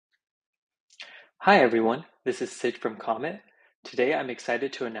Hi everyone, this is Sid from Comet. Today I'm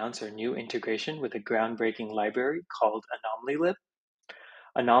excited to announce our new integration with a groundbreaking library called Anomalylib.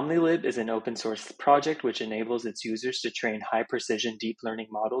 Anomalylib is an open source project which enables its users to train high precision deep learning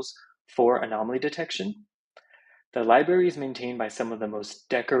models for anomaly detection. The library is maintained by some of the most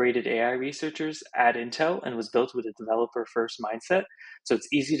decorated AI researchers at Intel and was built with a developer first mindset, so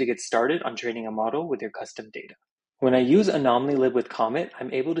it's easy to get started on training a model with your custom data. When I use Anomalylib with Comet,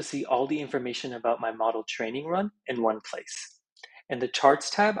 I'm able to see all the information about my model training run in one place. In the Charts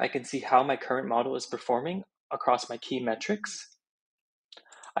tab, I can see how my current model is performing across my key metrics.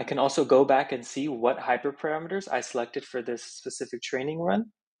 I can also go back and see what hyperparameters I selected for this specific training run.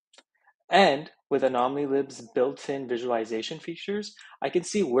 And with Anomalylib's built-in visualization features, I can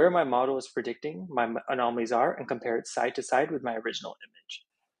see where my model is predicting my anomalies are and compare it side to side with my original image.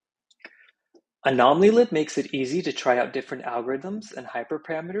 Anomalylib makes it easy to try out different algorithms and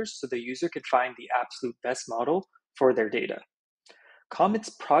hyperparameters so the user can find the absolute best model for their data. Comet's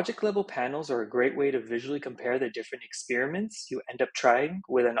project level panels are a great way to visually compare the different experiments you end up trying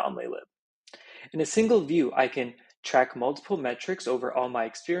with Anomalylib. In a single view, I can track multiple metrics over all my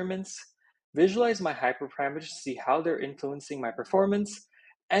experiments, visualize my hyperparameters to see how they're influencing my performance,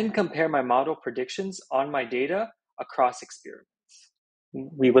 and compare my model predictions on my data across experiments.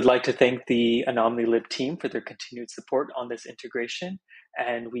 We would like to thank the Anomalylib team for their continued support on this integration,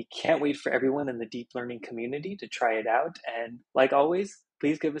 and we can't wait for everyone in the deep learning community to try it out. And like always,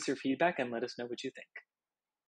 please give us your feedback and let us know what you think.